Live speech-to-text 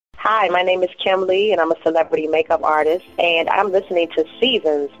Hi, my name is Kym Lee, and I'm a celebrity makeup artist, and I'm listening to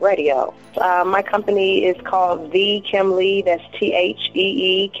Seasons Radio. My company is called The Kym Lee, that's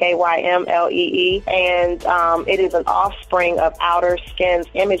TheeKymlee, and it is an offspring of Outer Skins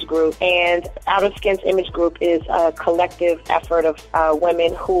Image Group, and Outer Skins Image Group is a collective effort of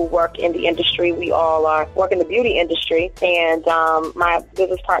women who work in the industry. We all work in the beauty industry, and my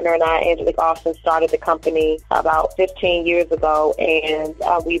business partner and I, Angelique Austin, started the company about 15 years ago, and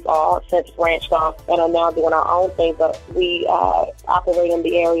we've all since branched off and are now doing our own thing, but we operate in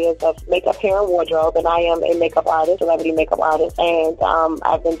the areas of makeup, hair, and wardrobe, and I am a makeup artist, celebrity makeup artist, and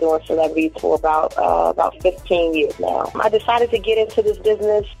I've been doing celebrities for about 15 years now. I decided to get into this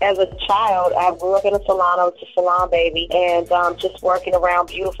business as a child. I grew up in a salon. I was a salon baby, and just working around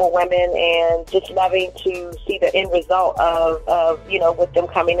beautiful women and just loving to see the end result of with them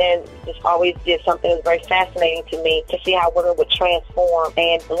coming in. Just always did something that was very fascinating to me, to see how women would transform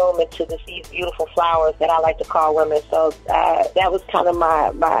and bloom into these beautiful flowers that I like to call women. So that was kind of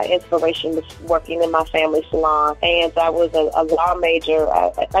my inspiration, was working in my family salon. And I was a law major.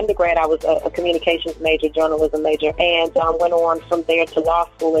 Undergrad, I was a communications major, journalism major, and went on from there to law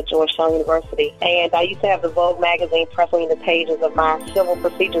school at Georgetown University. And I used to have the Vogue magazine pressing the pages of my civil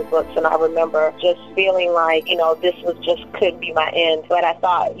procedures books, and I remember just feeling like, this was just could be my end. But I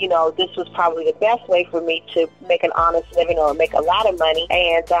thought, this was probably the best way for me to make an honest living or make a lot of money.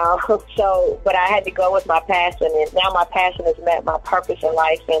 And but I had to go with my passion, and now my passion has met my purpose in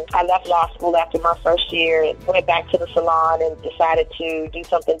life. And I left law school after my first year and went back to the salon and decided to do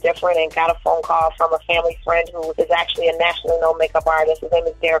something different, and got a phone call from a family friend who is actually a nationally known makeup artist. His name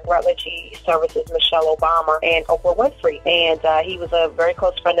is Derek Rutledge. He services Michelle Obama and Oprah Winfrey. And he was a very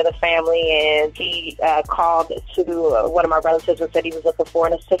close friend of the family, and he called to one of my relatives and said he was looking for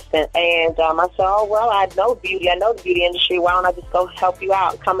an assistant. And I said, oh, well, I know beauty. I know the beauty industry. Why don't I just go help you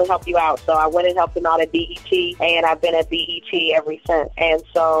out, come and help you out? So I went and helped him out at BET, and I've been at BET ever since. And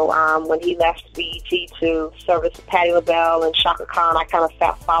so when he left BET to service Patti LaBelle and Shaka Khan, I kind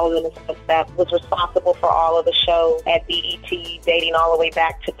of followed in his footsteps, was responsible for all of the shows at BET, dating all the way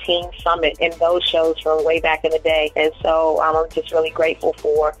back to Teen Summit and those shows from way back in the day. And so I'm just really grateful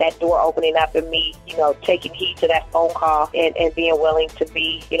for that door opening up and me, taking heed to that phone call and being willing to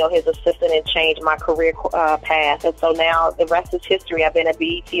be, his assistant and change my career path. And so now the rest is history. I've been at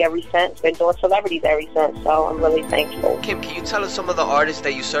BET ever since, been doing celebrities ever since. So I'm really thankful. Kym, can you tell us some of the artists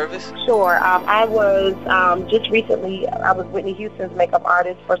that you service? Sure. I was just recently, I was Whitney Houston's makeup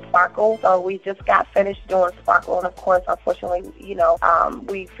artist for Sparkle. So we just got finished doing Sparkle, and of course, unfortunately,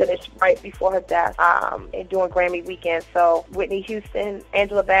 we finished right before her death and doing Grammy weekend. So Whitney Houston,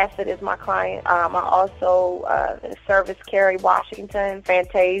 Angela Bassett is my client. I also service Kerry Washington,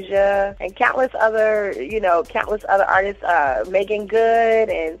 Fantasia, and countless other artists, Megan Good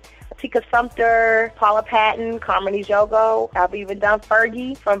and Tika Sumpter, Paula Patton, Carmen Ejogo. I've even done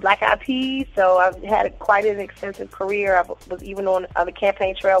Fergie from Black Eyed Peas. So I've had quite an extensive career. I was even on the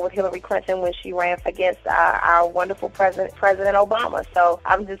campaign trail with Hillary Clinton when she ran against our wonderful President Obama. So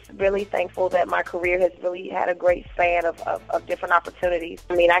I'm just really thankful that my career has really had a great span of different opportunities.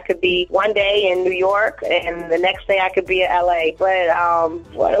 I mean, I could be one day in New York and the next day I could be in LA. But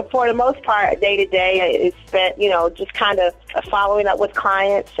for the most part, day to day, it's spent, just kind of following up with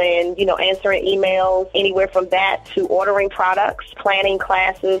clients and answering emails, anywhere from that to ordering products, planning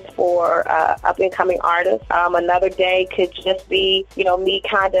classes for up-and-coming artists. Another day could just be, me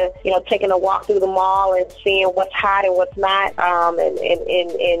kind of, taking a walk through the mall and seeing what's hot and what's not,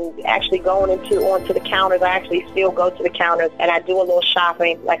 and actually going onto the counters. I actually still go to the counters and I do a little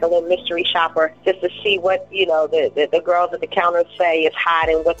shopping, like a little mystery shopper, just to see what, the girls at the counters say is hot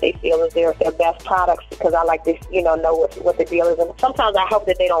and what they feel is their best products, because I like to, know what the deal is. And sometimes I hope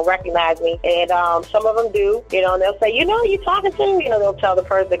that they don't recognize me, and some of them do, and they'll say, you talking to me? They'll tell the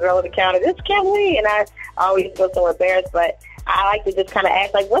girl at the counter, this is Kym Lee, and I always feel so embarrassed, but I like to just kind of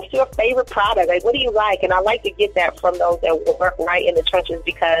ask, like, what's your favorite product? Like, what do you like? And I like to get that from those that work right in the trenches,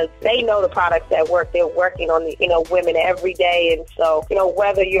 because they know the products that work. They're working on the, women every day. And so,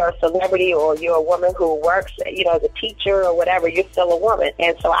 whether you're a celebrity or you're a woman who works, as a teacher or whatever, you're still a woman.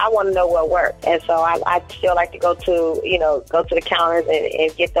 And so I want to know what works. And so I still like to go to the counters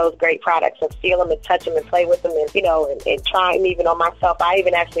and get those great products and feel them and touch them and play with them and try them even on myself. I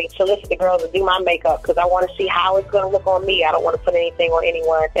even actually solicit the girls to do my makeup because I want to see how it's going to look on me. I don't want to put anything on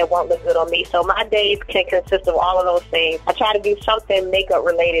anyone that won't look good on me. So my days can consist of all of those things. I try to do something makeup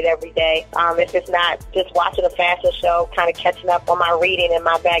related every day. If it's not just watching a fashion show, kind of catching up on my reading and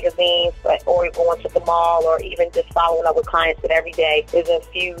my magazines, or going to the mall, or even just following up with clients, that every day is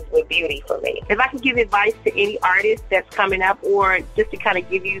infused with beauty for me. If I can give advice to any artist that's coming up, or just to kind of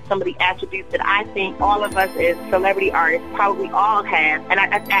give you some of the attributes that I think all of us as celebrity artists probably all have, and I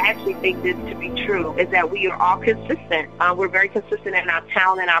actually think this to be true, is that we are all consistent. We're very consistent in our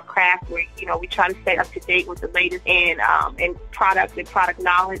talent and our craft. We try to stay up to date with the latest in product and product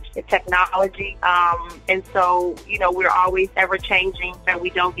knowledge and technology. And so, we're always ever changing, and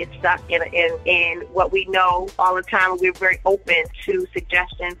we don't get stuck in what we know all the time. We're very open to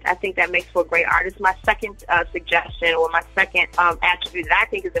suggestions. I think that makes for a great artist. My second suggestion, or my second attribute that I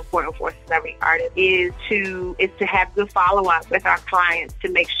think is important for a celebrity artist is to have good follow-up with our clients, to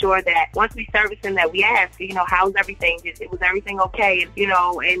make sure that once we service them, that we ask, how's everything? Was everything okay?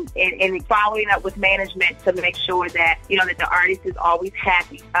 And following up with management to make sure that, that the artist is always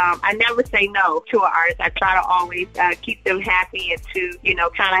happy. I never say no to an artist. I try to always keep them happy, and to,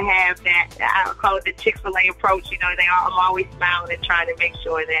 kind of have that, I call it the Chick-fil-A approach. I'm always smiling and trying to make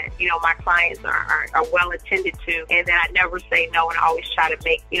sure that, my clients are well attended to, and that I never say no, and I always try to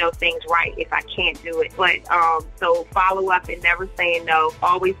make, things right if I can't do it. But so follow up and never saying no,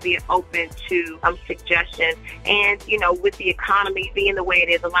 always being open to suggestions. And, with the economy being the way it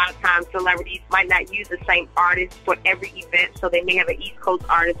is, a lot of times celebrities might not use the same artist for every event, so they may have an East Coast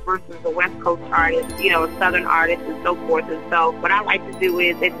artist versus a West Coast artist, a Southern artist, and so forth. And so what I like to do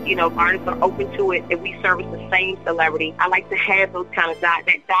is, if artists are open to it, if we service the same celebrity, I like to have those kind of that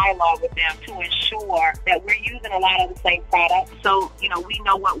dialogue with them to ensure that we're using a lot of the same products. So, we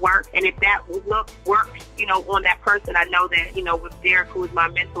know what works, and if that works, on that person, I know that, with Derek, who is my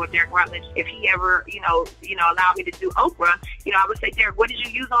mentor, Derek Rutledge, if he ever, allowed me to do Oprah, I would say, Derek, what did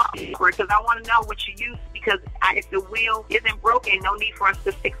you use on Oprah? Because I want to know what you use, because if the wheel isn't broken, no need for us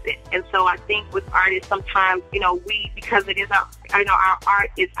to fix it. And so I think with artists, sometimes, because it is our art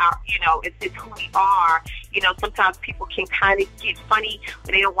is our, it's who we are. Sometimes people can kind of get funny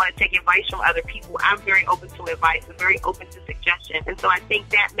when they don't want to take advice from other people. I'm very open to advice. I'm very open to suggestions. And so I think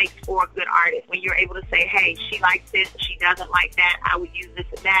that makes for a good artist, when you're able to say, hey, she likes this, she doesn't like that, I would use this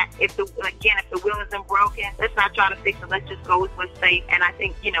and that. If the wheel isn't broken, let's not try to fix it. Let's just go with what's safe. And I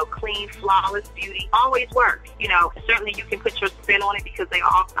think, clean, flawless beauty always works. Certainly you can put your spin on it, because they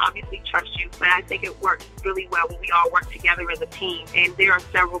all obviously trust you. But I think it works really well when we all work together as a team. And there are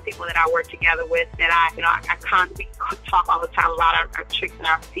several people that I work together with that I constantly talk all the time about our tricks and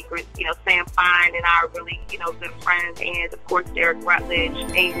our secrets. Sam Fine and I are really, good friends. And of course, Derek Rutledge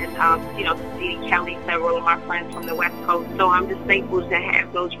and, Dee Kelly, several of my friends from the West Coast. So I'm just thankful to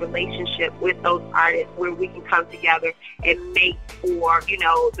have those relationships with those artists where we can come together and make for,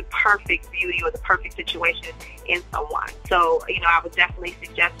 the perfect beauty or the perfect situation in someone. So, I would definitely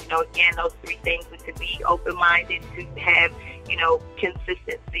suggest, again, those three things, to be open-minded, to have,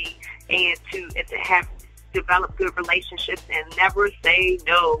 consistency, and to have develop good relationships, and never say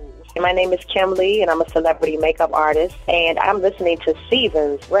no. My name is Kym Lee, and I'm a celebrity makeup artist, and I'm listening to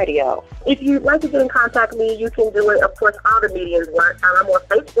Seasons Radio. If you'd like to get in contact with me, you can do it, of course, all the medias work. I'm on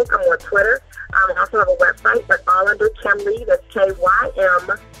Facebook, I'm on Twitter, I also have a website, but all under Kym Lee, that's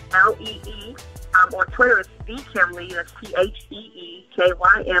Kymlee. On Twitter, it's the Kym Lee, that's TheeKymlee.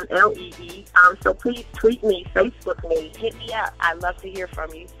 So please tweet me, Facebook me. Hit me up. I'd love to hear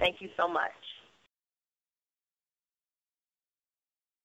from you. Thank you so much.